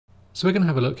So we're going to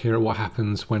have a look here at what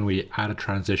happens when we add a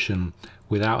transition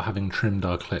without having trimmed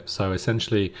our clips. So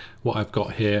essentially what I've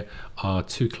got here are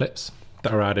two clips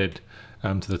that are added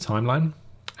to the timeline,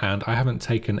 and I haven't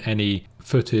taken any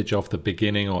footage of the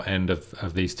beginning or end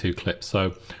of these two clips.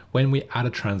 So when we add a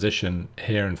transition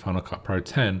here in Final Cut Pro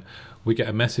 10, we get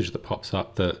a message that pops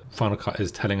up that Final Cut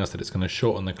is telling us that it's going to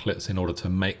shorten the clips in order to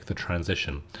make the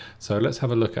transition. So let's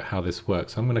have a look at how this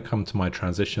works. I'm going to come to my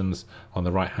transitions on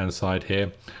the right hand side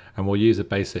here, and we'll use a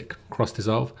basic cross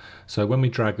dissolve. So when we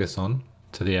drag this on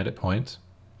to the edit point,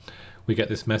 we get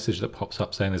this message that pops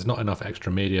up saying there's not enough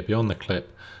extra media beyond the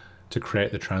clip to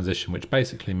create the transition, which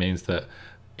basically means that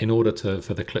in order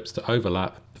for the clips to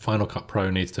overlap, Final Cut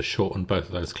Pro needs to shorten both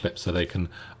of those clips so they can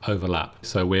overlap.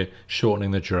 So we're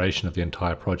shortening the duration of the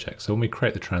entire project. So when we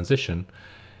create the transition,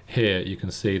 here you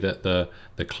can see that the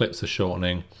clips are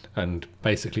shortening and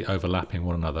basically overlapping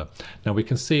one another. Now we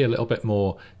can see a little bit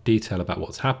more detail about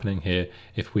what's happening here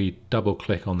if we double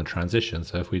click on the transition.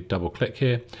 So if we double click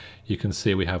here, you can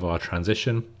see we have our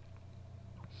transition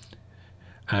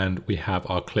and we have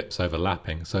our clips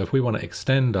overlapping. So if we want to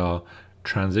extend our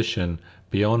transition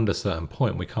beyond a certain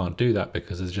point, we can't do that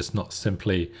because there's just not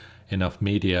simply enough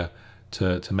media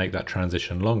to make that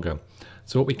transition longer.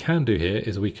 So what we can do here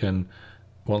is we can,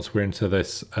 once we're into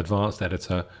this advanced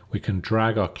editor, we can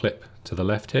drag our clip to the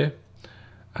left here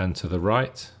and to the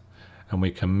right, and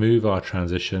we can move our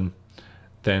transition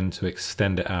then to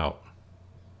extend it out.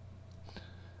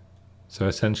 So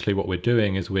essentially what we're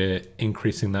doing is we're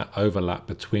increasing that overlap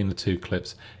between the two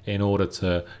clips in order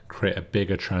to create a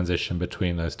bigger transition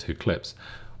between those two clips.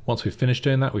 Once we've finished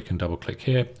doing that, we can double click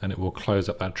here and it will close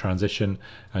up that transition,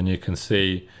 and you can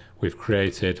see we've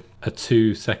created a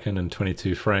 2-second and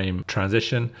 22 frame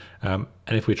transition. And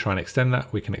if we try and extend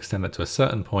that, we can extend that to a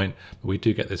certain point, but we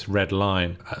do get this red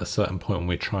line at a certain point when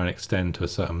we try and extend to a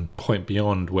certain point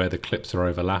beyond where the clips are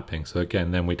overlapping. So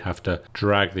again, then we'd have to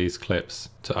drag these clips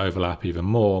to overlap even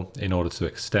more in order to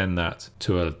extend that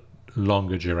to a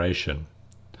longer duration.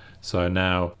 So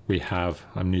now we have,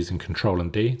 I'm using Control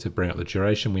and D to bring up the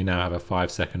duration. We now have a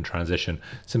 5-second transition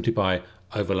simply by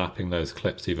overlapping those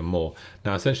clips even more.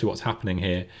 Now essentially what's happening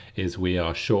here is we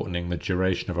are shortening the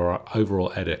duration of our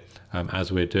overall edit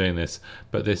as we're doing this,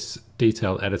 but this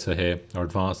detailed editor here, or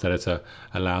advanced editor,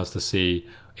 allows to see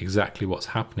exactly what's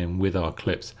happening with our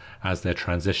clips as they're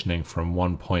transitioning from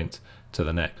one point to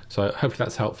the next. So hopefully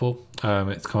that's helpful.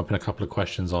 It's come up in a couple of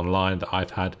questions online that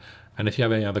I've had, and if you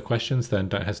have any other questions, then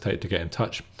don't hesitate to get in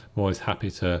touch. I'm always happy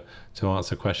to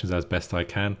answer questions as best I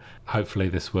can. Hopefully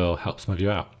this will help some of you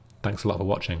out. Thanks a lot for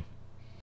watching.